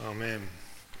Amen.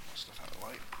 Stuff out of the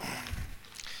way.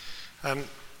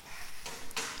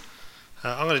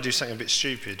 I'm going to do something a bit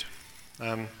stupid.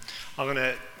 I'm going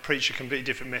to preach a completely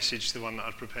different message to the one that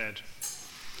I've prepared.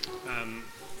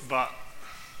 But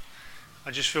I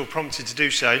just feel prompted to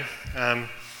do so.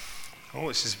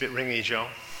 This is a bit ringy, Joel.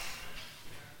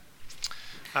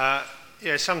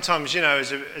 Sometimes,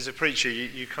 as a preacher,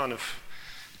 you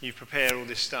prepare all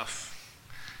this stuff,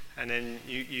 and then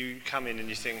you come in and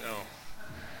you think,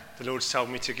 the Lord's told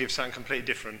me to give something completely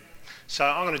different. So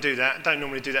I'm going to do that. I don't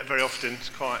normally do that very often. It's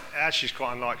quite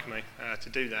unlike me to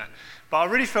do that. But I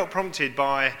really felt prompted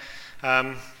by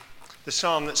the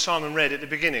psalm that Simon read at the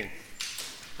beginning.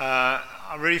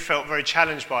 I really felt very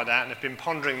challenged by that, and have been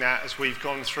pondering that as we've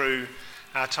gone through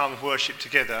our time of worship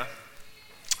together.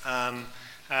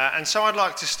 And so I'd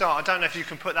like to start. I don't know if you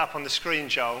can put that up on the screen,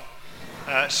 Joel.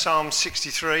 Psalm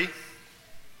 63.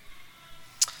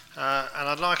 And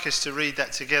I'd like us to read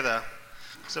that together,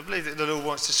 because I believe that the Lord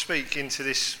wants to speak into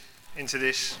this.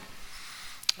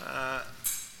 And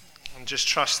just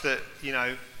trust that,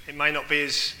 it may not be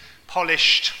as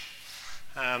polished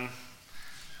and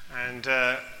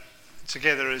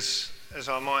together as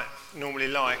I might normally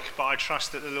like, but I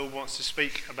trust that the Lord wants to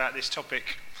speak about this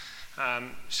topic.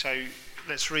 So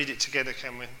let's read it together,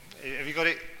 can we? Have you got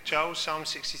it, Joel? Psalm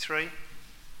 63?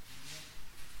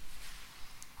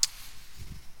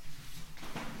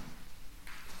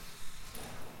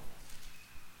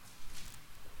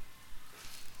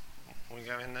 We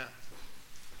go in there?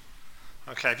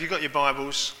 Okay, if you've got your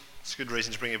Bibles, it's a good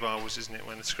reason to bring your Bibles, isn't it,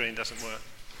 when the screen doesn't work?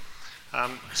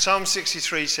 Psalm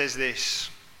 63 says this: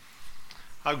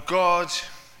 "O God,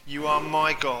 you are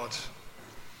my God.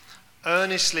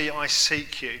 Earnestly I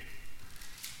seek you.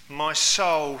 My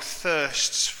soul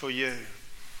thirsts for you.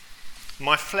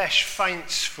 My flesh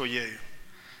faints for you,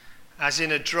 as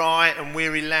in a dry and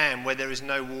weary land where there is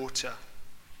no water.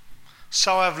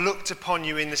 So I have looked upon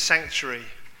you in the sanctuary,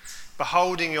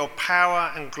 beholding your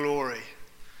power and glory.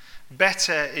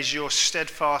 Better is your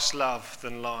steadfast love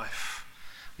than life.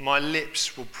 My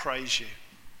lips will praise you.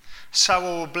 So I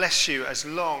will bless you as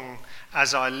long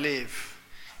as I live.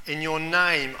 In your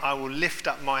name I will lift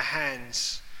up my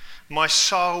hands. My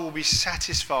soul will be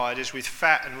satisfied as with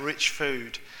fat and rich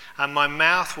food, and my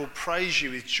mouth will praise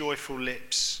you with joyful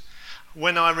lips.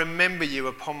 When I remember you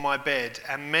upon my bed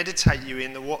and meditate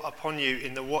upon you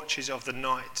in the watches of the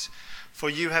night, for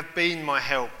you have been my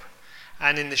help,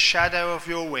 and in the shadow of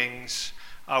your wings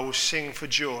I will sing for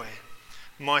joy.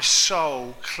 My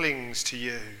soul clings to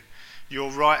you.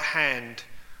 Your right hand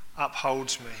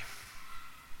upholds me."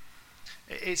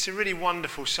 It's a really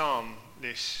wonderful psalm,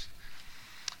 this.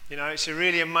 It's a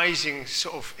really amazing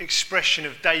sort of expression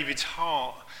of David's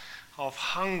heart, of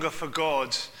hunger for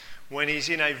God when he's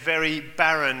in a very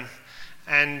barren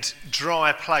and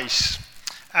dry place.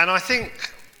 And I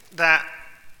think that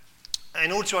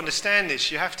in order to understand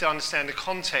this, you have to understand the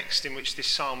context in which this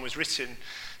psalm was written.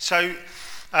 So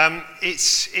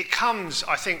it comes,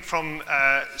 I think, from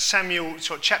 2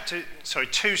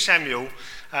 Samuel,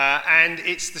 and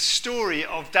it's the story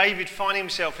of David finding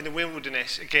himself in the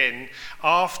wilderness again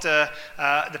after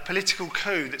the political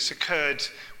coup that's occurred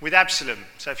with Absalom.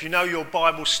 So if you know your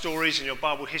Bible stories and your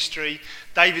Bible history,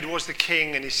 David was the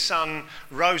king and his son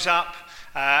rose up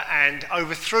and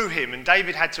overthrew him, and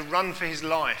David had to run for his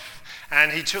life.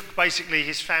 And he took basically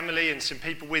his family and some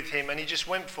people with him, and he just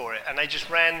went for it. And they just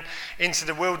ran into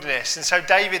the wilderness. And so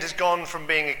David has gone from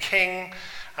being a king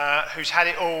who's had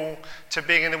it all to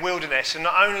being in the wilderness. And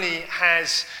not only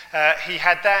has he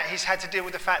had that, he's had to deal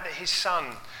with the fact that his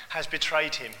son has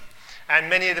betrayed him. And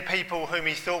many of the people whom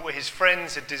he thought were his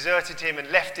friends had deserted him and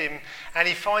left him. And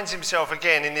he finds himself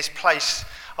again in this place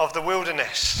of the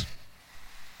wilderness.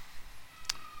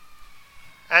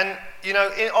 And,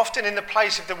 often in the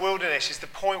place of the wilderness is the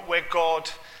point where God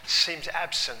seems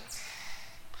absent.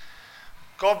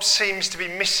 God seems to be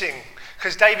missing,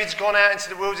 because David's gone out into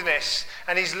the wilderness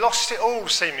and he's lost it all,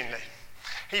 seemingly.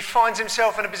 He finds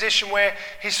himself in a position where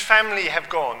his family have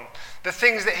gone. The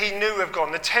things that he knew have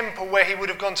gone. The temple where he would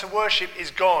have gone to worship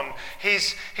is gone.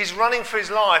 He's running for his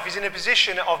life. He's in a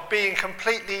position of being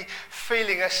completely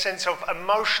feeling a sense of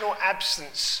emotional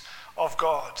absence of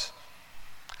God.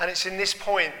 And it's in this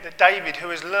point that David, who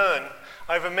has learned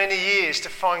over many years to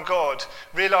find God,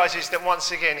 realizes that once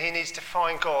again he needs to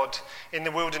find God in the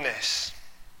wilderness.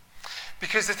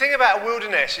 Because the thing about a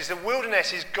wilderness is that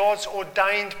wilderness is God's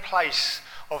ordained place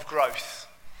of growth.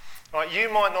 Right? You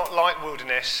might not like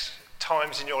wilderness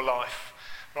times in your life,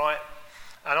 right?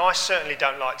 And I certainly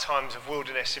don't like times of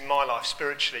wilderness in my life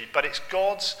spiritually, but it's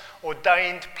God's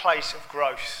ordained place of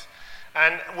growth.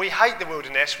 And we hate the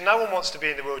wilderness. No one wants to be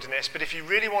in the wilderness. But if you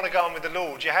really want to go on with the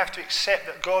Lord, you have to accept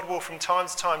that God will from time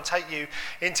to time take you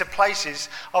into places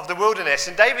of the wilderness.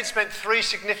 And David spent 3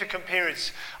 significant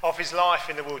periods of his life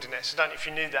in the wilderness. I don't know if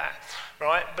you knew that,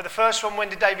 right? But the first one, when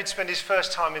did David spend his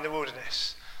first time in the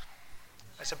wilderness?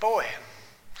 As a boy.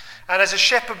 And as a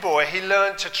shepherd boy, he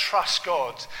learned to trust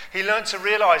God. He learned to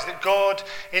realise that God,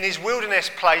 in his wilderness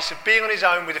place of being on his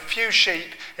own with a few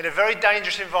sheep in a very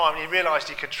dangerous environment, he realised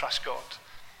he could trust God.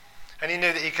 And he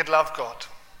knew that he could love God.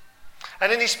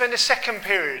 And then he spent a second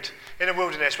period in the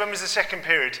wilderness. When was the second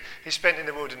period he spent in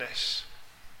the wilderness?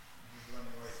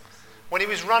 When he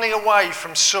was running away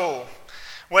from Saul.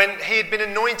 When he had been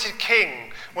anointed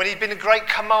king, when he'd been a great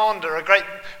commander, a great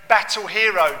battle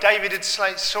hero.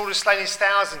 Saul had slain his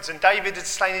thousands, and David had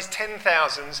slain his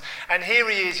 10,000s. And here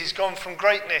he is, he's gone from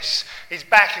greatness, he's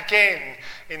back again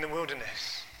in the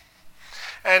wilderness.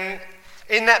 And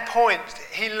in that point,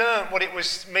 he learned what it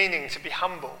was meaning to be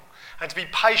humble and to be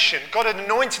patient. God had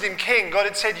anointed him king. God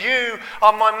had said, you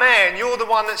are my man, you're the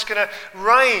one that's going to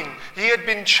reign. He had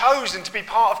been chosen to be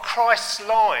part of Christ's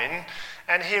line.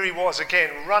 And here he was again,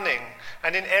 running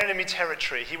and in enemy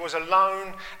territory. He was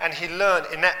alone, and he learned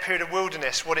in that period of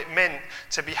wilderness what it meant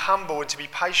to be humble and to be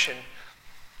patient.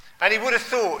 And you would have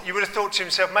thought to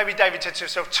himself, maybe David said to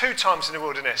himself 2 times in the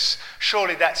wilderness,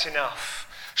 surely that's enough.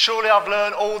 Surely I've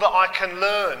learned all that I can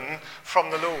learn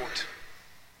from the Lord.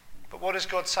 But what does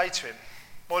God say to him?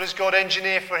 What does God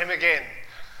engineer for him again?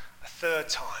 A 3rd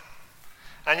time.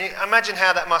 And you imagine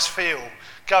how that must feel,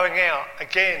 going out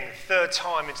again, 3rd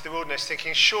time into the wilderness,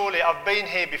 thinking, surely I've been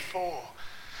here before.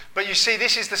 But you see,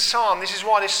 this is the psalm. This is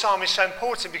why this psalm is so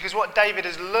important, because what David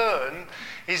has learned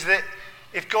is that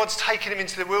if God's taken him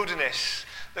into the wilderness,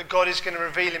 that God is going to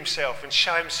reveal himself and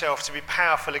show himself to be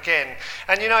powerful again.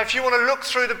 And you know, if you want to look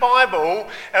through the Bible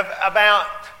about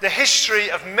the history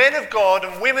of men of God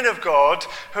and women of God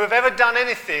who have ever done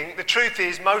anything, the truth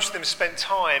is most of them spent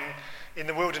time in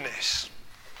the wilderness.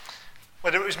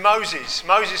 Whether it was Moses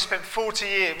spent 40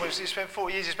 years, he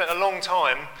spent a long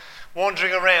time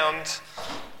wandering around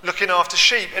looking after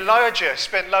sheep. Elijah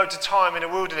spent loads of time in the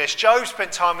wilderness. Job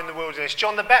spent time in the wilderness.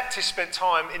 John the Baptist spent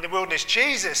time in the wilderness.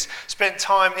 Jesus spent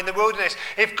time in the wilderness.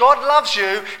 If God loves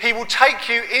you, he will take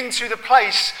you into the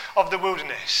place of the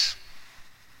wilderness.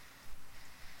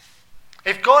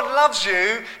 If God loves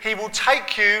you, he will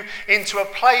take you into a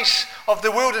place of the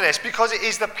wilderness, because it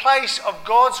is the place of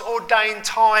God's ordained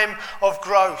time of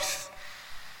growth.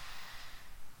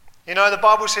 You know, the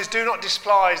Bible says, do not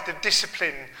despise the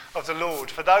discipline of the Lord.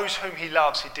 For those whom he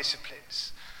loves, he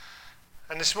disciplines.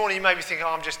 And this morning you may be thinking,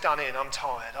 I'm just done in, I'm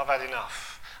tired, I've had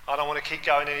enough. I don't want to keep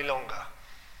going any longer.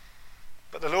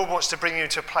 But the Lord wants to bring you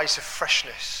into a place of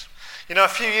freshness. You know, a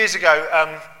few years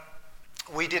ago,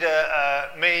 we did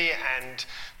me and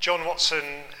John Watson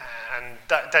and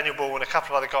Daniel Ball and a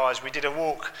couple of other guys, we did a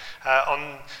walk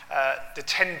on the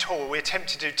 10 tour. We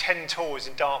attempted to do 10 tours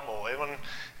in Dartmoor.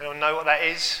 Anyone know what that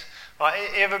is? Right?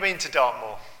 You ever been to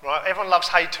Dartmoor? Right? Everyone loves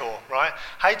Haytor, right?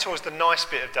 Haytor is the nice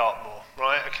bit of Dartmoor,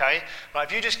 right? Okay. Right.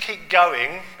 If you just keep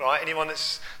going, right? Anyone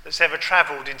that's ever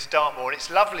travelled into Dartmoor, and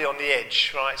it's lovely on the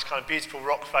edge, right? It's kind of beautiful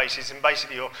rock faces, and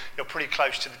basically you're pretty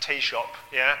close to the tea shop,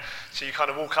 yeah. So you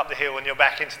kind of walk up the hill and you're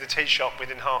back into the tea shop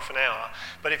within half an hour.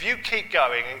 But if you keep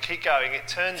going, it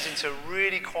turns into a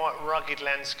really quite rugged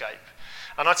landscape.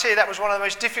 And I tell you, that was one of the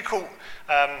most difficult.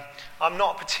 I'm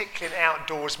not particularly an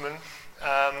outdoorsman.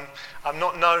 I'm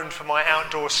not known for my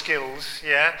outdoor skills,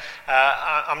 yeah.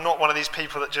 I'm not one of these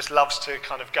people that just loves to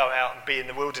kind of go out and be in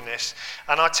the wilderness.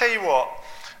 And I tell you what,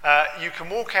 you can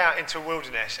walk out into a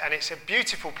wilderness and it's a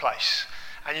beautiful place.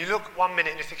 And you look 1 minute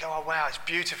and you think, oh wow, it's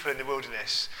beautiful in the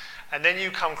wilderness. And then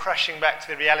you come crashing back to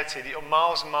the reality that you're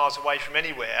miles and miles away from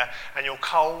anywhere, and you're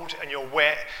cold and you're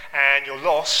wet and you're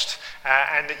lost,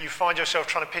 and that you find yourself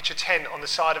trying to pitch a tent on the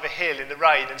side of a hill in the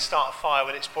rain and start a fire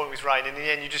when it's pouring with rain. In the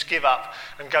end, you just give up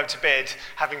and go to bed,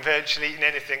 having virtually eaten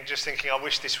anything, just thinking, I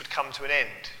wish this would come to an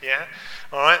end. Yeah?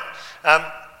 All right?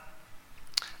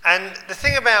 And the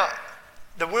thing about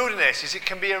the wilderness is it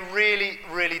can be a really,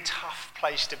 really tough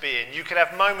place to be in. You can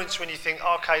have moments when you think,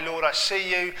 okay, Lord, I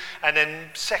see you, and then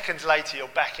seconds later you're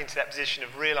back into that position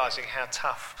of realising how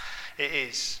tough it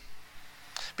is.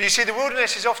 But you see, the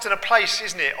wilderness is often a place,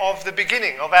 isn't it, of the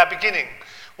beginning, of our beginning.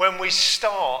 When we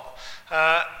start,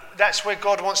 that's where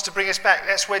God wants to bring us back.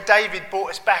 That's where David brought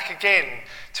us back again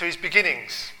to his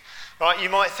beginnings. Right?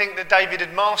 You might think that David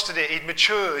had mastered it, he'd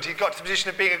matured, he'd got to the position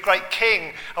of being a great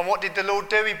king, and what did the Lord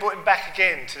do? He brought him back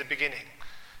again to the beginning,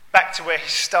 back to where he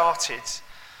started.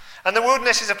 And the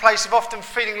wilderness is a place of often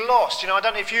feeling lost. I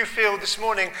don't know if you feel this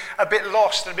morning a bit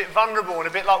lost and a bit vulnerable and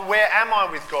a bit like, where am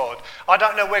I with God? I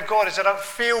don't know where God is. I don't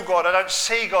feel God. I don't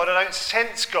see God. I don't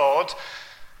sense God.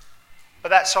 But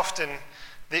that's often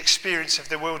the experience of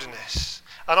the wilderness.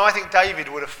 And I think David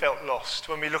would have felt lost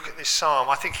when we look at this psalm.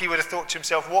 I think he would have thought to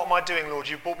himself, what am I doing, Lord?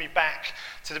 You brought me back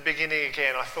to the beginning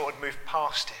again. I thought I'd moved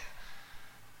past it.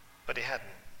 But he hadn't.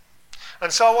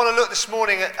 And so I want to look this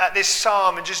morning at this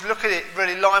psalm and just look at it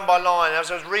really line by line. As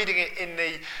I was reading it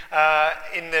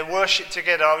in the worship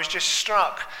together, I was just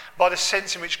struck by the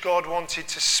sense in which God wanted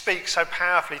to speak so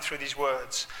powerfully through these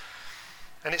words.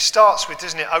 And it starts with,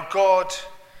 doesn't it? Oh God,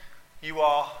 you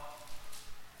are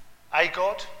a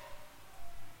God,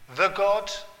 the God.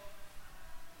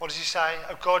 What does he say?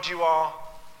 Oh God, you are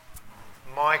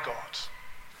my God.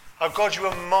 Oh God, you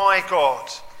are my God.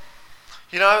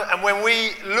 And when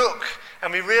we look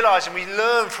and we realise and we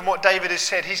learn from what David has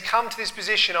said, he's come to this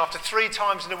position after 3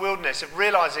 times in the wilderness of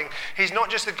realising he's not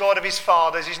just the God of his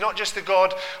fathers, he's not just the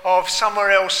God of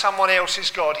somewhere else, someone else's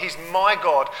God, he's my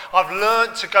God. I've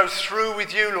learnt to go through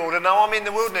with you, Lord, and now I'm in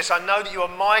the wilderness, I know that you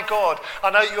are my God, I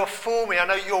know that you're for me, I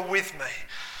know that you're with me.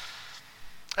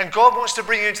 And God wants to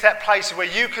bring you into that place where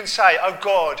you can say, oh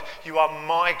God, you are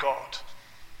my God.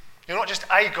 You're not just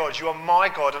a God, you are my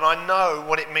God, and I know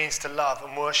what it means to love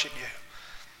and worship you.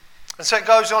 And so it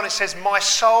goes on, it says, my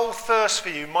soul thirsts for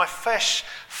you, my flesh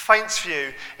faints for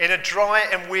you in a dry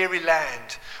and weary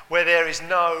land where there is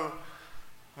no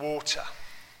water.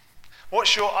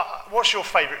 What's your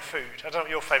favourite food? I don't know what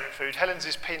your favourite food. Helen's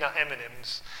is peanut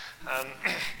M&Ms. I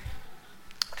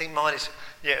think mine is,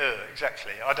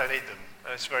 exactly. I don't eat them.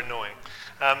 It's very annoying.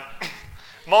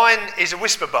 Mine is a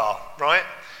Whisper bar, right?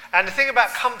 And the thing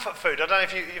about comfort food, I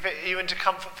don't know if you're into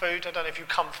comfort food, I don't know if you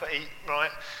comfort eat, right?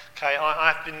 Okay,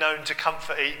 I have been known to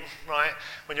comfort eat, right?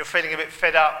 When you're feeling a bit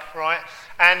fed up, right?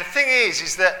 And the thing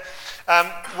is that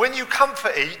when you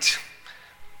comfort eat,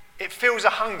 it fills a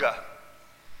hunger.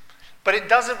 But it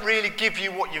doesn't really give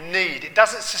you what you need. It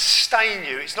doesn't sustain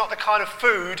you. It's not the kind of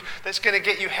food that's going to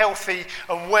get you healthy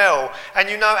and well. And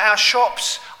our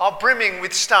shops are brimming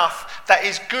with stuff that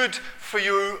is good for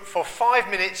you for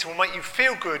 5 minutes, will make you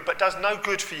feel good, but does no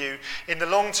good for you in the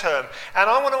long term. And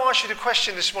I want to ask you the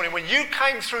question this morning. When you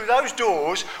came through those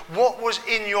doors, what was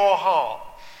in your heart?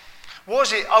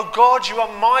 Was it, oh God, you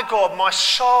are my God, my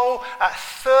soul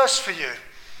thirsts for you.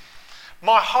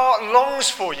 My heart longs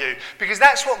for you, because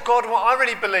that's what God wants. I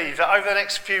really believe that over the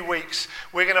next few weeks,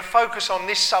 we're going to focus on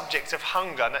this subject of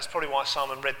hunger, and that's probably why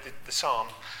Simon read the psalm.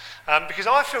 Because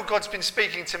I feel God's been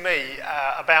speaking to me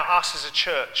about us as a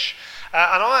church.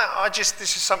 And this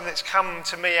is something that's come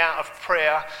to me out of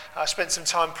prayer. I spent some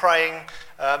time praying,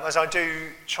 as I do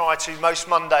try to most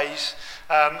Mondays.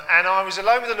 And I was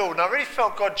alone with the Lord, and I really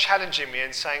felt God challenging me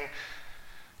and saying,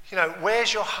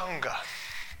 where's your hunger?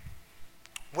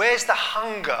 Where's the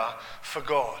hunger for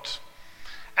God?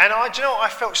 And I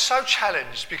felt so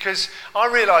challenged because I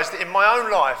realised that in my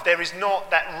own life there is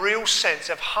not that real sense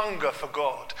of hunger for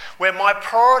God, where my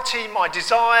priority, my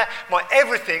desire, my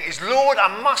everything is, Lord,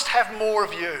 I must have more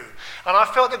of you. And I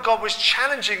felt that God was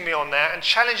challenging me on that and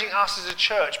challenging us as a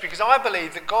church, because I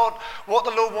believe that God, what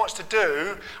the Lord wants to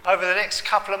do over the next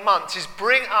couple of months is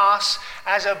bring us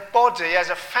as a body, as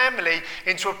a family,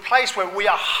 into a place where we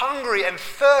are hungry and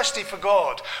thirsty for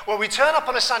God, where we turn up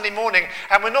on a Sunday morning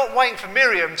and we're not waiting for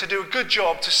Miriam to do a good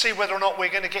job to see whether or not we're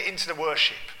going to get into the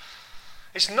worship.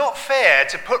 It's not fair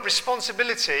to put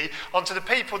responsibility onto the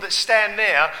people that stand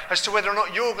there as to whether or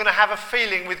not you're going to have a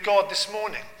feeling with God this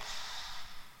morning.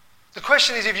 The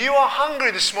question is, if you are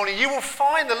hungry this morning, you will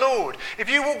find the Lord. If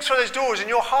you walk through those doors and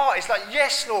your heart is like,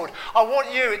 yes, Lord, I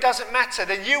want you, it doesn't matter,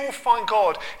 then you will find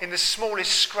God in the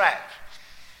smallest scrap.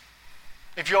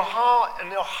 If your heart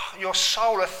and your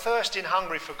soul are thirsty and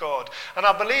hungry for God. And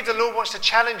I believe the Lord wants to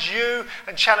challenge you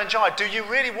and challenge I. Do you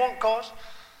really want God?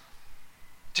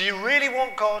 Do you really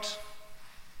want God?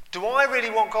 Do I really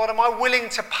want God? Am I willing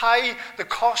to pay the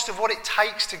cost of what it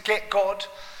takes to get God?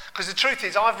 Because the truth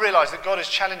is, I've realised that God is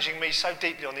challenging me so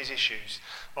deeply on these issues.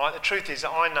 Right? The truth is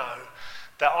that I know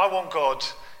that I want God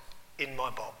in my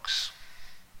box.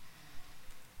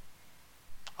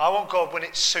 I want God when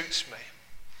it suits me.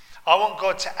 I want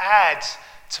God to add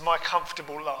to my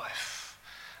comfortable life.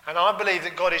 And I believe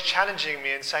that God is challenging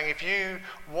me and saying, if you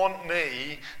want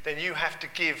me, then you have to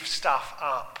give stuff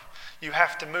up. You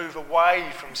have to move away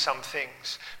from some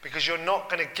things, because you're not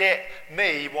going to get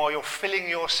me while you're filling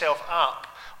yourself up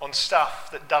on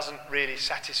stuff that doesn't really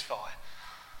satisfy.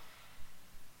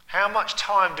 How much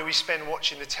time do we spend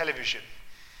watching the television?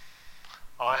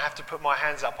 I have to put my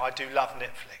hands up. I do love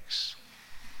Netflix.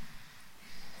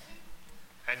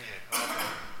 And you.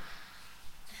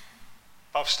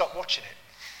 I've stopped watching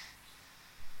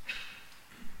it.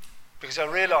 Because I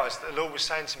realised that the Lord was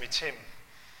saying to me, Tim,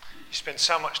 you spend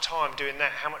so much time doing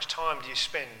that. How much time do you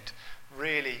spend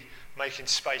really making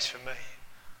space for me?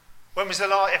 When was the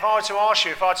last, if I were to ask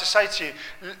you, if I were to say to you,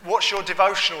 what's your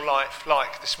devotional life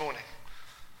like this morning?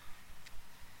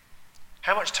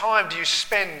 How much time do you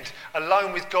spend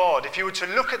alone with God? If you were to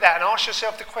look at that and ask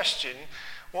yourself the question,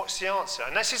 what's the answer?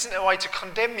 And this isn't a way to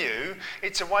condemn you,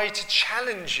 it's a way to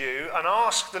challenge you and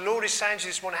ask, the Lord is saying to you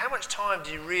this morning, how much time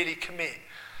do you really commit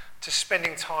to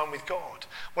spending time with God?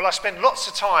 Well, I spend lots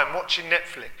of time watching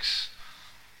Netflix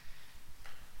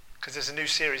because there's a new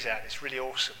series out, it's really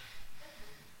awesome.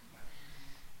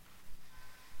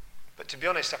 But to be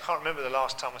honest, I can't remember the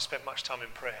last time I spent much time in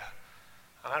prayer.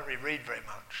 I don't really read very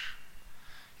much.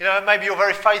 You know, maybe you're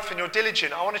very faithful and you're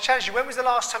diligent. I want to challenge you, when was the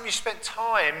last time you spent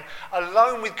time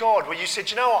alone with God where you said,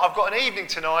 you know what, I've got an evening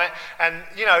tonight and,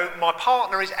 you know, my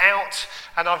partner is out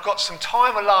and I've got some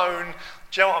time alone.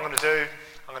 Do you know what I'm going to do?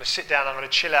 I'm going to sit down, I'm going to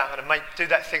chill out, I'm going to do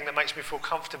that thing that makes me feel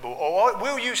comfortable. Or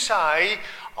will you say,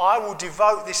 I will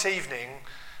devote this evening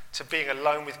to being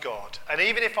alone with God? And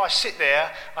even if I sit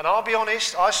there, and I'll be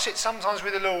honest, I sit sometimes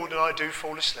with the Lord and I do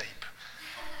fall asleep,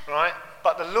 right?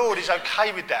 But the Lord is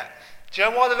okay with that. Do you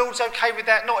know why the Lord's okay with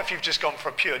that? Not if you've just gone for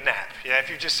a pure nap. Yeah, if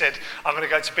you've just said, I'm going to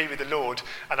go to be with the Lord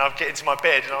and I'll get into my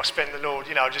bed and I'll spend the Lord,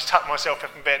 you know, I'll just tuck myself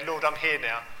up in bed, Lord, I'm here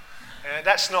now.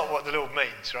 That's not what the Lord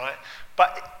means, right?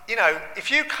 But, you know,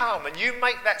 if you come and you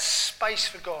make that space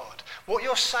for God, what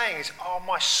you're saying is, oh,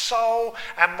 my soul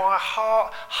and my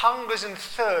heart hungers and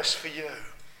thirsts for you.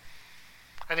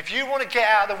 And if you want to get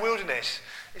out of the wilderness,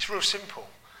 it's real simple.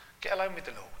 Get alone with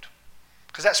the Lord.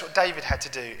 Because that's what David had to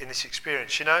do in this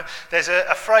experience, you know. There's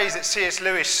a phrase that C.S.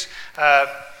 Lewis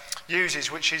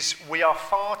uses, which is, we are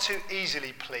far too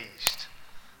easily pleased.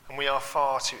 And we are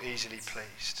far too easily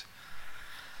pleased.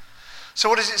 So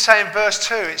what does it say in verse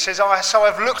 2? It says, so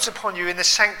I've looked upon you in the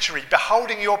sanctuary,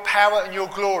 beholding your power and your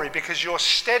glory, because your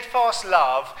steadfast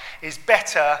love is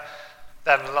better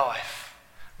than life.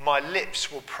 My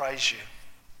lips will praise you.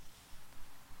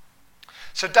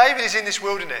 So David is in this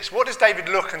wilderness. What does David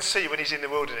look and see when he's in the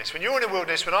wilderness? When you're in the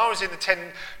wilderness, when I was in the tent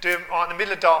in the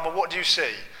middle of Dartmoor, what do you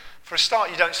see? For a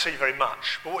start, you don't see very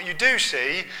much. But what you do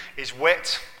see is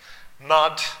wet,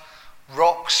 mud,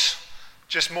 rocks,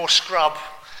 just more scrub,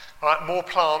 right, more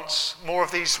plants, more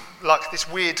of these, like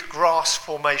this weird grass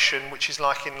formation, which is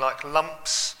like in like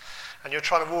lumps. And you're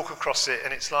trying to walk across it,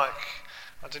 and it's like,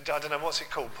 I don't know, what's it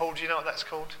called? Paul, do you know what that's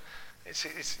called? It's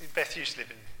Beth used to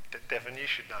live in Devon, you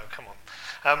should know, come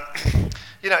on.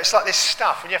 You know, it's like this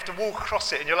stuff, and you have to walk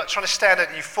across it, and you're like trying to stand it,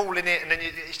 and you fall in it, and then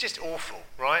it's just awful,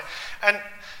 right? And,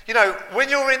 you know, when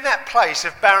you're in that place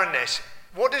of barrenness,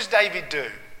 what does David do?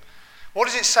 What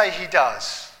does it say he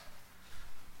does?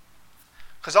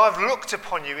 Because I've looked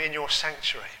upon you in your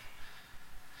sanctuary.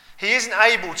 He isn't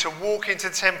able to walk into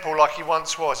the temple like he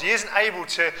once was. He isn't able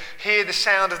to hear the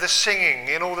sound of the singing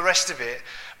and all the rest of it.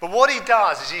 But what he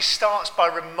does is he starts by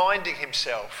reminding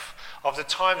himself of the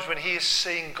times when he has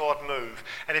seen God move.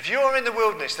 And if you are in the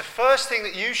wilderness, the first thing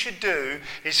that you should do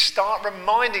is start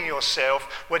reminding yourself,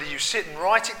 whether you sit and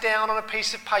write it down on a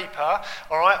piece of paper,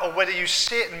 all right, or whether you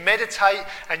sit and meditate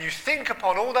and you think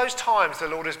upon all those times the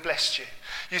Lord has blessed you.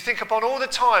 You think upon all the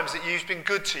times that He's been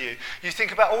good to you. You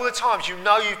think about all the times you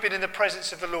know you've been in the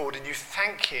presence of the Lord and you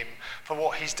thank Him for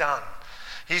what He's done.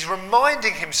 He's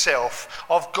reminding himself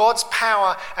of God's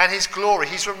power and His glory.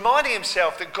 He's reminding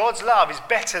himself that God's love is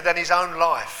better than his own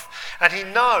life. And he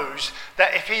knows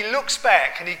that if he looks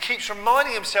back and he keeps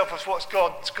reminding himself of what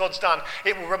God's done,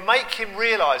 it will make him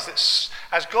realise that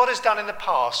as God has done in the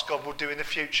past, God will do in the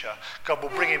future. God will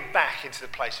bring him back into the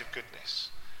place of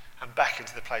goodness and back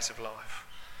into the place of life.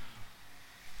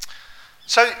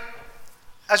 So,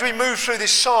 as we move through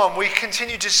this psalm, we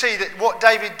continue to see that what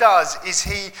David does is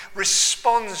he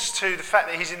responds to the fact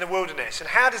that he's in the wilderness. And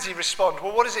how does he respond?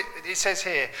 Well, what is it says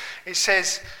here? It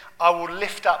says, I will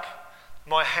lift up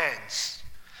my hands.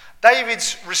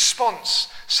 David's response,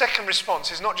 second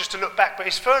response, is not just to look back, but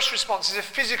his first response is a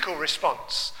physical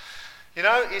response. You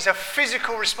know, it's a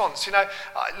physical response. You know,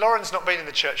 Lauren's not been in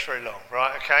the church very long,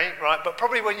 right? Okay, right? But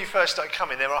probably when you first started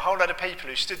coming, there were a whole load of people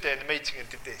who stood there in the meeting and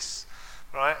did this,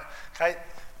 right? Okay.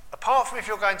 Apart from if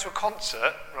you're going to a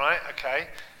concert, right, okay,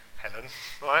 Helen,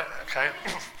 right, okay,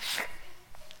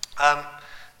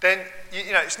 then,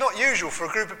 you know, it's not usual for a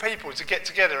group of people to get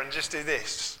together and just do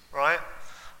this, right?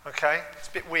 Okay? It's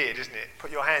a bit weird, isn't it?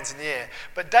 Put your hands in the air.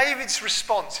 But David's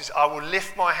response is, I will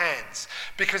lift my hands.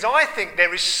 Because I think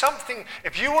there is something,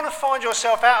 if you want to find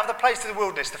yourself out of the place of the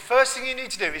wilderness, the first thing you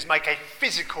need to do is make a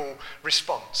physical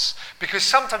response. Because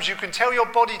sometimes you can tell your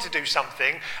body to do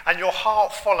something and your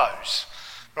heart follows.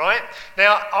 Right?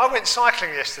 Now, I went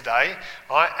cycling yesterday,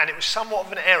 right, and it was somewhat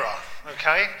of an error,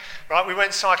 okay? Right, we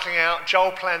went cycling out,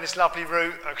 Joel planned this lovely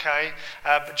route, okay?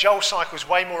 But Joel cycles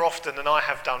way more often than I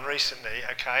have done recently,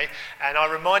 okay? And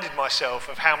I reminded myself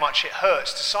of how much it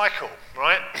hurts to cycle,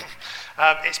 right?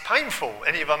 It's painful,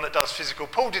 anyone that does physical.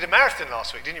 Paul did a marathon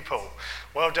last week, didn't you, Paul?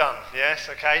 Well done, yes,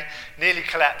 okay? Nearly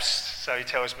collapsed, so he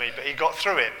tells me, but he got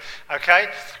through it, okay?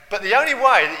 But the only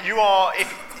way that you are,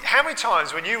 how many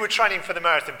times when you were training for the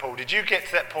marathon, Paul, did you get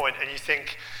to that point and you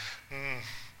think,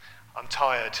 I'm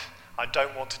tired, I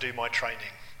don't want to do my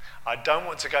training. I don't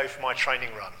want to go for my training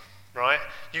run, right?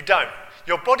 You don't.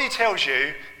 Your body tells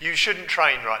you you shouldn't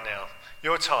train right now.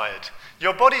 You're tired.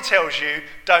 Your body tells you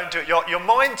don't do it. Your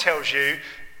mind tells you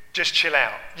just chill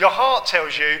out. Your heart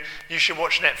tells you you should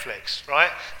watch Netflix, right?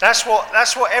 That's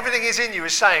what everything is in you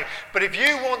is saying. But if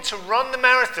you want to run the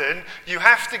marathon, you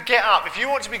have to get up. If you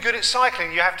want to be good at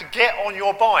cycling, you have to get on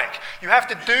your bike. You have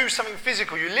to do something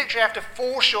physical. You literally have to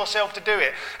force yourself to do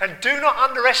it. And do not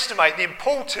underestimate the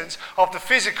importance of the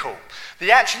physical,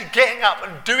 the actually getting up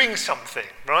and doing something,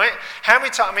 right? How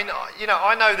many times,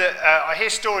 I know that I hear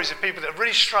stories of people that have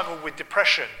really struggled with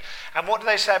depression. And what do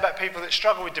they say about people that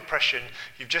struggle with depression?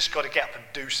 You've just got to get up and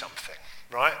do something,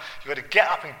 right? You've got to get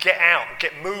up and get out and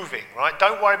get moving, right?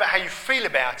 Don't worry about how you feel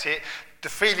about it. The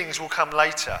feelings will come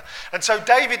later. And so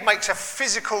David makes a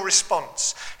physical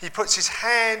response. He puts his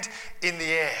hand in the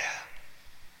air.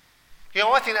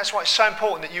 I think that's why it's so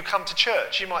important that you come to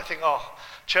church. You might think,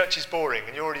 church is boring.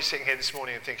 And you're already sitting here this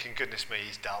morning and thinking, goodness me,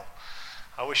 he's dull.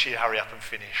 I wish he'd hurry up and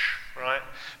finish, right?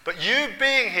 But you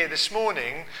being here this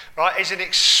morning, right, is an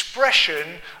expression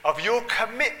of your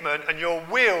commitment and your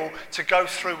will to go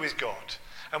through with God.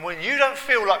 And when you don't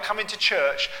feel like coming to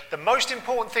church, the most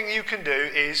important thing you can do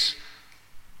is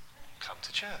come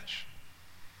to church.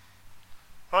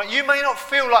 Right? You may not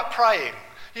feel like praying.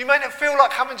 You may not feel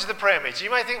like coming to the prayer meeting. You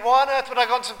may think, why on earth would I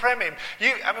go to the prayer meeting?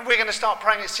 We're going to start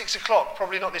praying at 6 o'clock.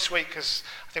 Probably not this week because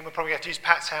I think we'll probably have to use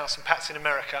Pat's house and Pat's in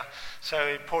America.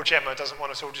 So poor Gemma doesn't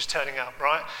want us all just turning up,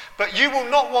 right? But you will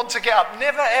not want to get up.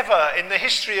 Never ever in the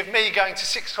history of me going to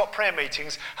 6 o'clock prayer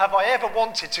meetings have I ever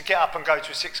wanted to get up and go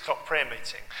to a 6 o'clock prayer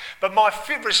meeting. But my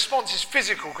response is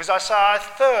physical because I say I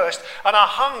thirst and I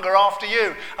hunger after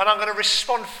you. And I'm going to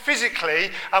respond physically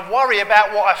and worry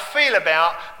about what I feel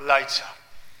about later.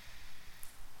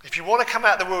 If you want to come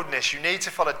out of the wilderness, you need to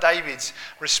follow David's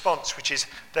response, which is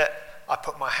that I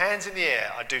put my hands in the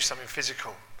air, I do something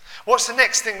physical. What's the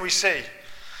next thing we see?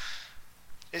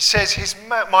 It says,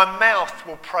 my mouth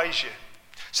will praise you.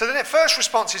 So the first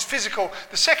response is physical.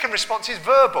 The second response is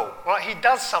verbal, right? He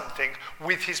does something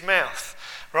with his mouth,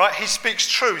 right? He speaks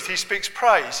truth, he speaks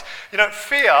praise.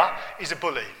 Fear is a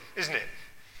bully, isn't it?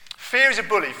 Fear is a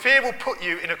bully. Fear will put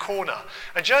you in a corner.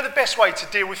 And do you know the best way to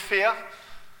deal with fear?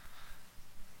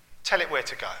 Tell it where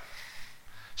to go.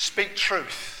 Speak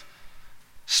truth.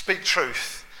 Speak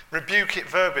truth. Rebuke it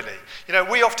verbally.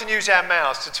 We often use our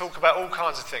mouths to talk about all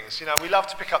kinds of things. We love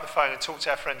to pick up the phone and talk to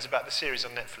our friends about the series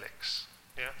on Netflix.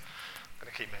 Yeah? I'm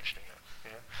going to keep mentioning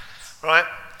that. Yeah? Right?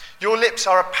 Your lips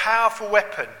are a powerful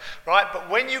weapon, right? But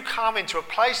when you come into a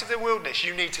place of the wilderness,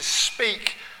 you need to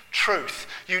speak truth.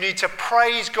 You need to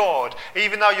praise God.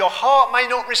 Even though your heart may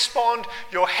not respond,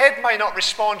 your head may not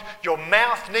respond, your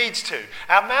mouth needs to.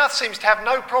 Our mouth seems to have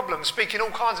no problem speaking all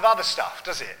kinds of other stuff,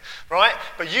 does it? Right?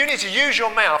 But you need to use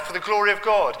your mouth for the glory of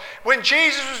God. When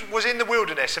Jesus was in the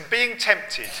wilderness and being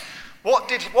tempted, what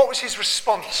was his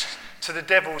response to the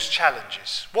devil's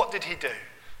challenges? What did he do?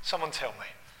 Someone tell me.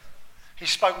 He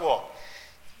spoke what?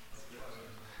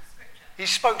 He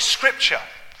spoke scripture.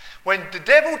 When the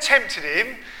devil tempted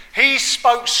him, he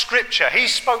spoke scripture. He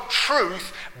spoke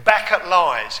truth back at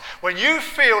lies. When you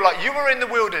feel like you are in the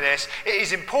wilderness, it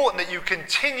is important that you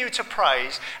continue to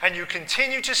praise and you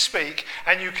continue to speak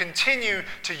and you continue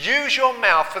to use your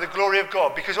mouth for the glory of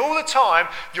God, because all the time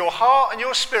your heart and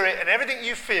your spirit and everything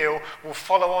you feel will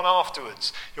follow on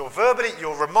afterwards. You're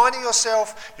reminding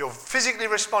yourself, you're physically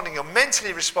responding, you're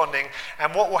mentally responding,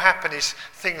 and what will happen is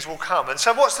things will come. And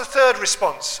so what's the third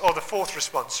response, or the fourth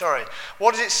response, sorry.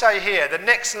 What does it say here? The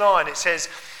next line, it says,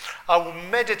 I will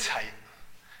meditate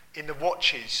in the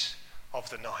watches of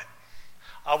the night.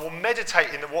 I will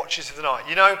meditate in the watches of the night.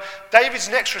 David's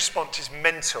next response is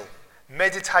mental,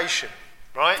 meditation,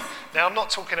 right? Now, I'm not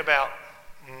talking about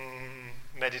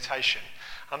meditation.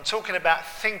 I'm talking about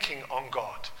thinking on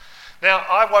God. Now,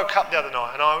 I woke up the other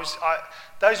night, and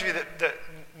those of you that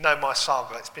know my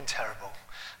saga, it's been terrible.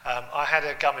 I had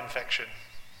a gum infection.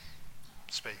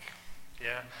 Speak.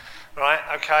 Yeah? Right,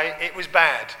 okay, it was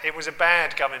bad. It was a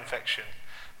bad gum infection,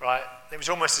 right? It was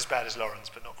almost as bad as Lauren's,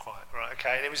 but not quite, right,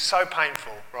 okay? And it was so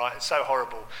painful, right? It's so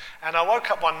horrible. And I woke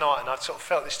up one night and I sort of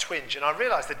felt this twinge, and I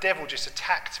realised the devil just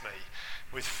attacked me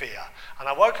with fear. And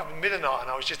I woke up in the middle of the night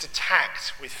and I was just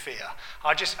attacked with fear.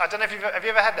 I don't know if have you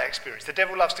ever had that experience? The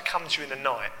devil loves to come to you in the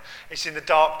night. It's in the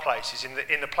dark places,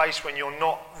 in the place when you're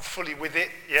not fully with it,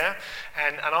 yeah?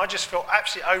 And I just felt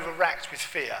absolutely overracked with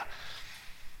fear.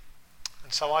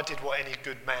 And so I did what any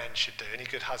good man should do, any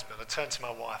good husband. I turned to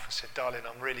my wife and said, darling,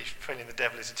 I'm really feeling the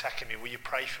devil is attacking me. Will you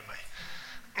pray for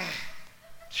me?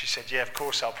 She said, yeah, of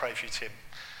course I'll pray for you, Tim.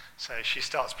 So she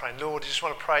starts praying, Lord, I just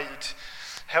want to pray you'd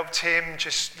help Tim,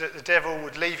 just that the devil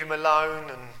would leave him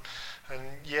alone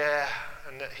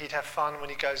and that he'd have fun when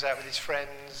he goes out with his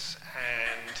friends,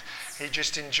 and he'd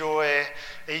just enjoy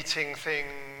eating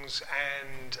things,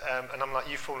 and I'm like,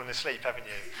 you've fallen asleep, haven't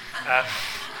you?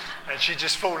 And she'd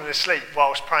just fallen asleep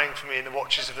whilst praying for me in the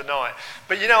watches of the night.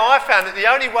 But I found that the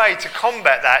only way to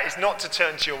combat that is not to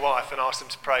turn to your wife and ask them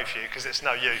to pray for you, because it's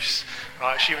no use,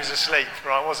 right? She was asleep,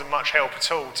 right? It wasn't much help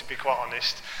at all, to be quite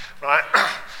honest, right?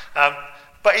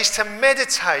 But it's to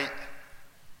meditate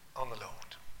on the Lord,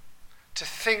 to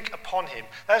think upon him.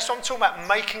 That's what I'm talking about,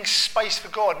 making space for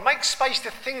God. Make space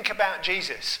to think about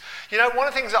Jesus. One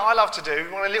of the things that I love to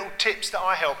do, one of the little tips that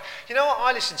I help, what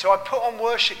I listen to? I put on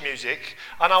worship music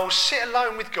and I will sit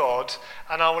alone with God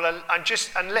and I will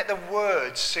and let the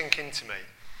words sink into me.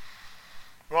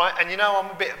 Right, and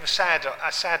I'm a bit of a sado,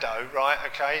 right,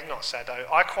 okay, not sado.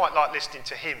 I quite like listening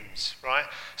to hymns, right,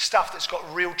 stuff that's got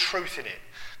real truth in it.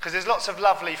 Because there's lots of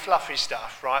lovely, fluffy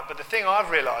stuff, right? But the thing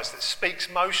I've realised that speaks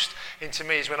most into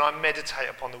me is when I meditate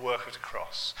upon the work of the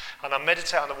cross. And I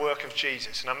meditate on the work of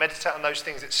Jesus. And I meditate on those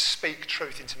things that speak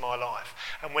truth into my life.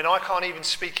 And when I can't even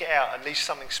speak it out, at least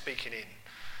something's speaking in.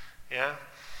 Yeah?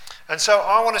 And so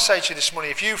I want to say to you this morning,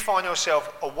 if you find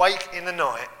yourself awake in the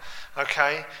night,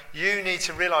 okay, you need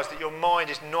to realise that your mind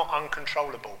is not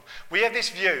uncontrollable. We have this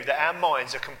view that our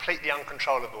minds are completely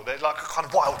uncontrollable. They're like a kind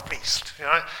of wild beast,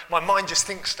 My mind just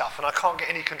thinks stuff and I can't get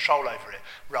any control over it.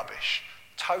 Rubbish.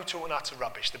 Total and utter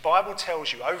rubbish. The Bible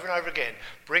tells you over and over again,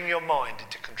 bring your mind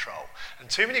into control. And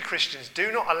too many Christians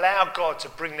do not allow God to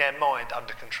bring their mind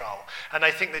under control. And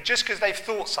they think that just because they've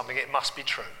thought something, it must be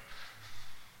true.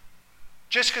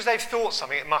 Just because they've thought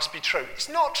something, it must be true. It's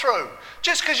not true.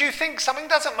 Just because you think something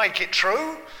doesn't make it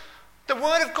true. The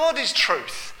Word of God is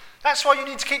truth. That's why you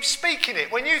need to keep speaking it.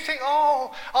 When you think,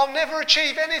 I'll never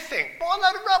achieve anything, what a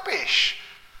load of rubbish.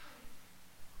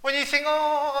 When you think,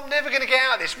 I'm never going to get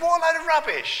out of this, what a load of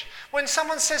rubbish. When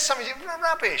someone says something,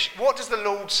 rubbish, what does the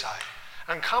Lord say?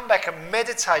 And come back and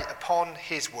meditate upon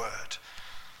his word.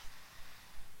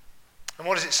 And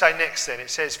what does it say next then? It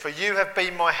says, for you have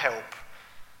been my help.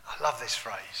 I love this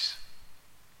phrase.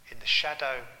 In the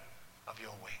shadow of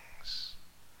your wings.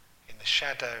 In the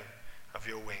shadow of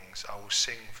your wings, I will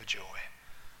sing for joy.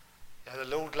 The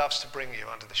Lord loves to bring you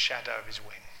under the shadow of his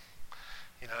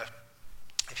wing.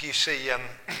 If you see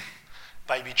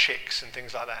baby chicks and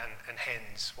things like that and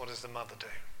hens, what does the mother do?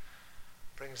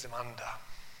 Brings them under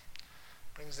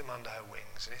her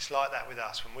wings. And it's like that with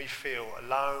us. When we feel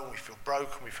alone, we feel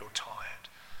broken, we feel tired,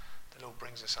 the Lord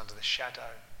brings us under the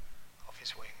shadow of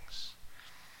his wings.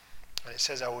 And it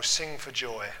says, I will sing for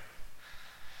joy.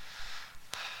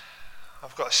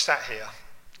 I've got a stat here.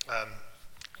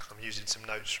 I'm using some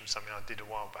notes from something I did a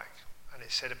while back. And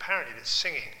it said apparently that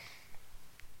singing,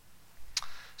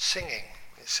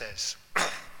 it says,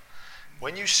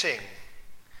 when you sing,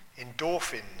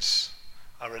 endorphins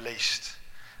are released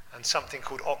and something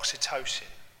called oxytocin.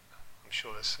 I'm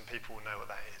sure there's some people who know what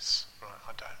that is. Right,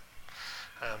 I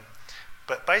don't.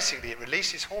 But basically it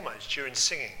releases hormones during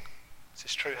singing. Is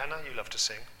this true, Hannah? You love to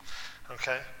sing.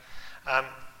 Okay.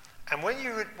 And when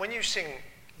you sing,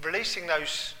 releasing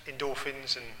those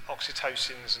endorphins and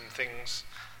oxytocins and things,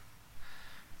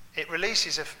 it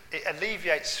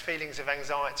alleviates feelings of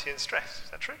anxiety and stress.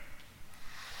 Is that true?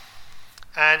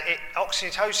 And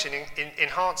oxytocin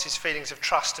enhances feelings of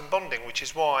trust and bonding, which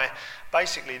is why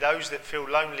basically those that feel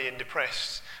lonely and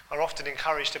depressed are often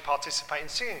encouraged to participate in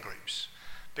singing groups,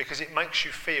 because it makes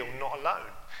you feel not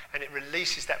alone and it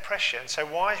releases that pressure. And so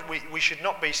we should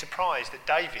not be surprised that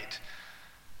David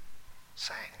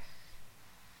sang.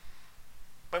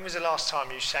 When was the last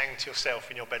time you sang to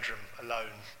yourself in your bedroom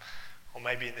alone, or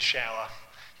maybe in the shower?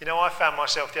 I found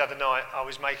myself the other night, I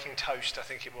was making toast, I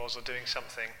think it was, or doing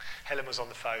something. Helen was on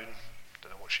the phone,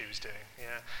 don't know what she was doing,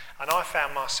 and I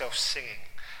found myself singing.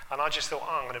 And I just thought,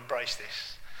 I'm going to embrace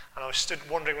this. And I was stood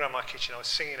wandering around my kitchen, I was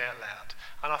singing out loud,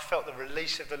 and I felt the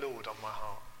release of the Lord on my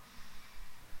heart.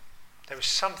 There was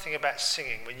something about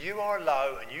singing. When you are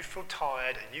low and you feel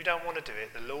tired and you don't want to do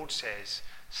it, the Lord says,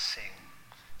 sing.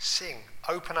 Sing.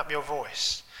 Open up your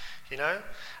voice. You know?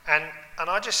 And I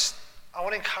want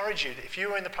to encourage you that if you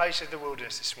are in the place of the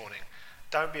wilderness this morning,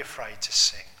 don't be afraid to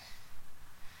sing.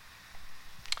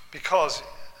 Because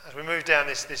as we move down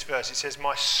this verse, it says,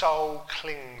 my soul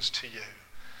clings to you.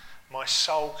 My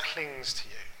soul clings to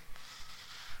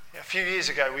you. A few years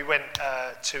ago, we went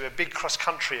to a big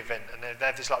cross-country event, and they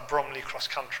have this like Bromley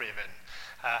cross-country event,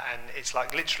 and it's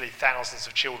like literally thousands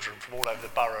of children from all over the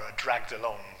borough are dragged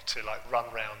along to like run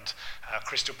round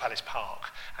Crystal Palace Park,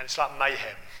 and it's like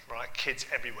mayhem, right? Kids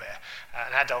everywhere,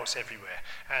 and adults everywhere.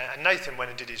 And Nathan went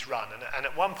and did his run, and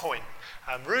at one point,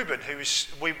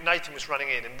 Nathan was running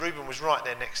in, and Reuben was right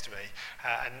there next to me,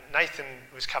 and Nathan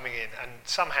was coming in, and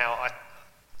somehow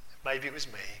maybe it was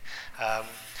me,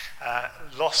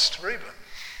 lost Reuben.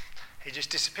 He just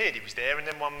disappeared. He was there, and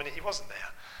then 1 minute he wasn't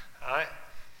there. All right?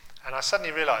 And I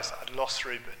suddenly realised that I'd lost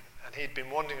Reuben, and he'd been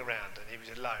wandering around, and he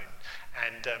was alone.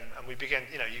 And we began,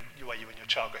 when your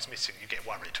child goes missing, you get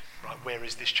worried, right? Where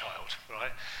is this child,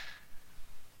 right?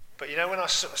 But when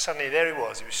suddenly there he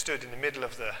was stood in the middle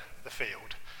of the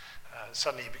field,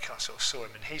 suddenly I sort of saw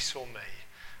him, and he saw me,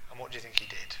 and what do you think he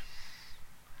did?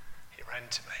 He ran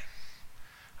to me.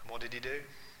 And what did he do?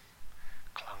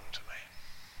 Clung to me.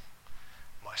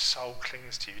 My soul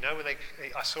clings to you.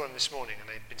 I saw him this morning, and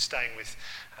they'd been staying with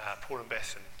Paul and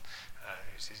Beth and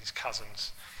his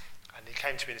cousins, and he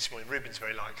came to me this morning. Reuben's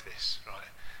very like this, right?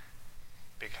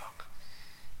 Big hug.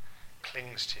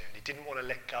 Clings to you, and he didn't want to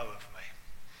let go of me.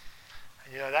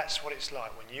 And that's what it's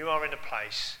like when you are in a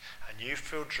place and you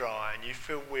feel dry and you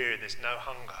feel weary, there's no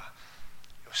hunger.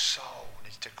 Your soul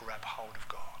needs to grab hold of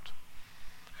God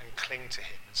and cling to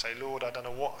him and say, Lord, I don't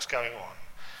know what's going on,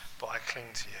 but I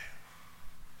cling to you.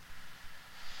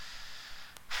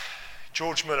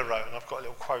 George Muller wrote, and I've got a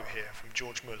little quote here from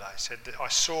George Muller. He said that I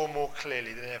saw more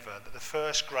clearly than ever that the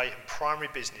first great and primary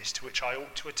business to which I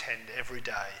ought to attend every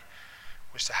day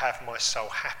was to have my soul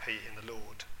happy in the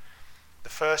Lord. The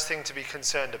first thing to be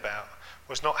concerned about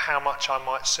was not how much I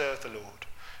might serve the Lord,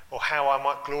 or how I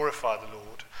might glorify the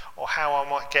Lord, or how I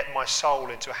might get my soul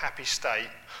into a happy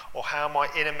state, or how my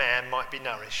inner man might be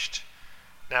nourished.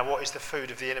 Now, what is the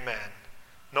food of the inner man?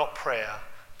 Not prayer,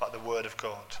 but the word of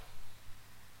God.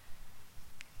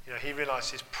 He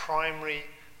realised his primary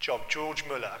job. George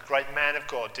Muller, a great man of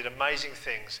God, did amazing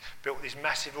things, built these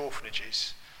massive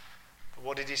orphanages. But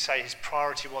what did he say his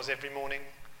priority was every morning?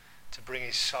 To bring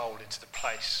his soul into the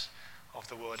place of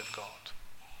the word of God.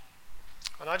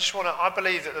 And I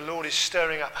believe that the Lord is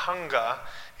stirring up hunger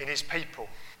in his people.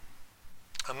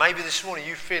 And maybe this morning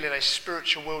you feel in a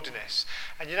spiritual wilderness.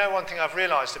 And one thing I've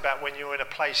realised about when you're in a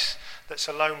place that's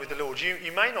alone with the Lord,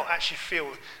 you may not actually feel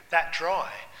that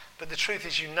dry. But the truth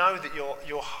is that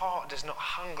your heart does not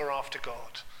hunger after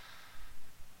God.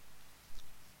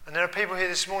 And there are people here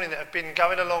this morning that have been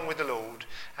going along with the Lord,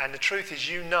 and the truth is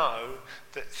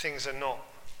that things are not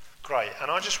great. And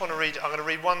I'm going to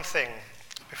read one thing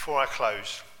before I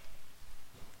close.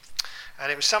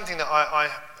 And it was something that I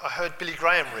heard Billy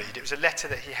Graham read. It was a letter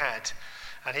that he had,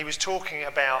 and he was talking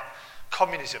about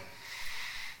communism.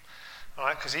 All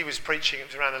right, because he was preaching, it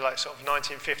was around the sort of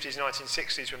 1950s,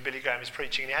 1960s when Billy Graham was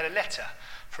preaching, and he had a letter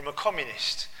from a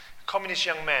communist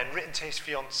young man written to his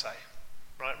fiancée,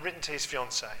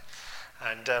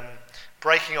 and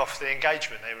breaking off the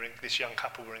engagement. This young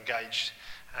couple were engaged,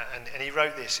 and he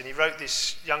wrote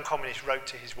this young communist wrote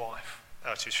to his wife,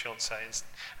 to his fiancée,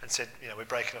 and said, we're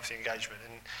breaking off the engagement,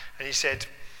 and he said,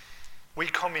 we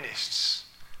communists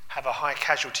have a high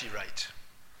casualty rate.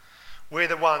 We're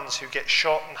the ones who get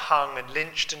shot and hung and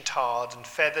lynched and tarred and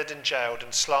feathered and jailed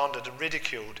and slandered and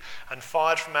ridiculed and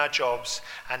fired from our jobs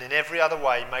and in every other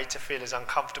way made to feel as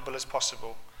uncomfortable as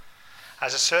possible.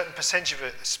 As a certain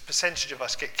percentage of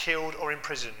us get killed or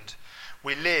imprisoned,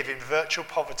 we live in virtual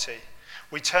poverty.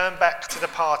 We turn back to the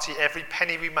party every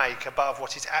penny we make above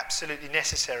what is absolutely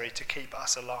necessary to keep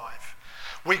us alive.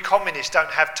 We communists don't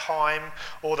have time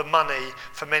or the money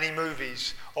for many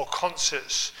movies or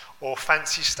concerts or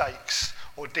fancy steaks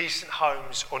or decent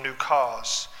homes or new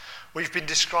cars. We've been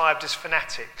described as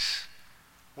fanatics.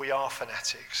 We are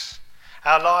fanatics.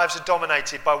 Our lives are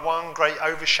dominated by one great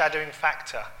overshadowing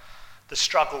factor, the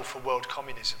struggle for world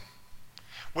communism.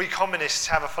 We communists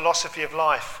have a philosophy of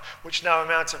life which no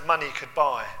amount of money could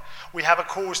buy. We have a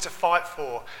cause to fight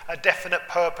for, a definite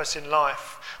purpose in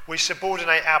life. We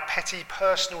subordinate our petty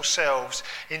personal selves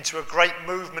into a great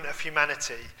movement of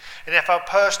humanity. And if our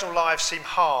personal lives seem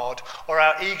hard or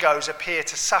our egos appear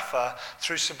to suffer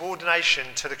through subordination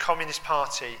to the Communist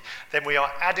Party, then we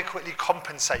are adequately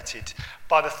compensated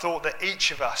by the thought that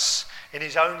each of us, in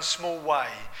his own small way,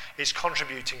 is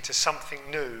contributing to something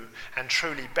new and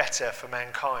truly better for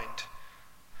mankind.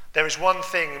 There is one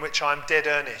thing in which I am dead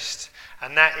earnest,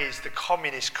 and that is the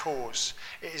communist cause.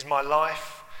 It is my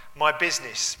life, my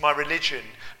business, my religion,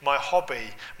 my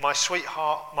hobby, my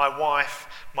sweetheart, my wife,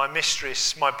 my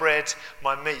mistress, my bread,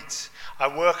 my meat.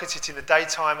 I work at it in the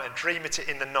daytime and dream at it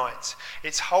in the night.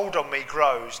 Its hold on me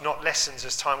grows, not lessens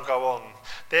as time goes on.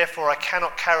 Therefore, I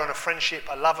cannot carry on a friendship,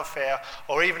 a love affair,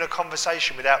 or even a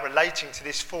conversation without relating to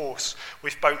this force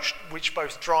which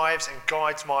both drives and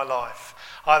guides my life.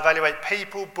 I evaluate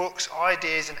people, books,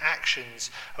 ideas, and actions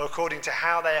according to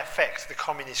how they affect the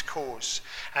communist cause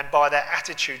and by their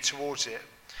attitude towards it.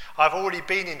 I've already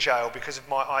been in jail because of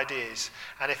my ideas,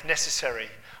 and if necessary,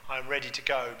 I am ready to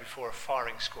go before a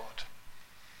firing squad.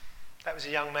 That was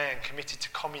a young man committed to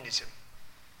communism.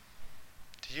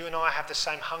 Do you and I have the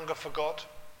same hunger for God?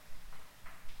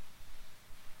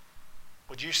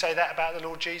 Would you say that about the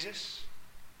Lord Jesus?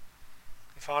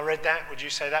 If I read that, would you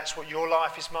say that's what your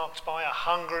life is marked by? A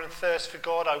hunger and thirst for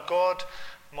God? Oh God,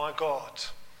 my God,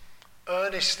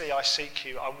 earnestly I seek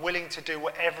you. I'm willing to do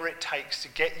whatever it takes to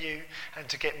get you and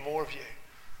to get more of you.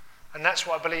 And that's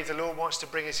what I believe the Lord wants to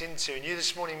bring us into. And you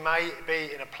this morning may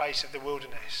be in a place of the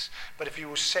wilderness, but if you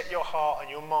will set your heart and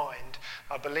your mind,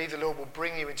 I believe the Lord will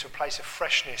bring you into a place of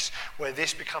freshness where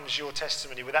this becomes your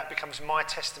testimony, where that becomes my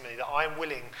testimony, that I am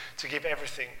willing to give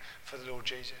everything for the Lord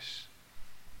Jesus.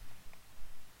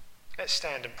 Let's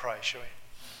stand and pray, shall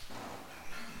we?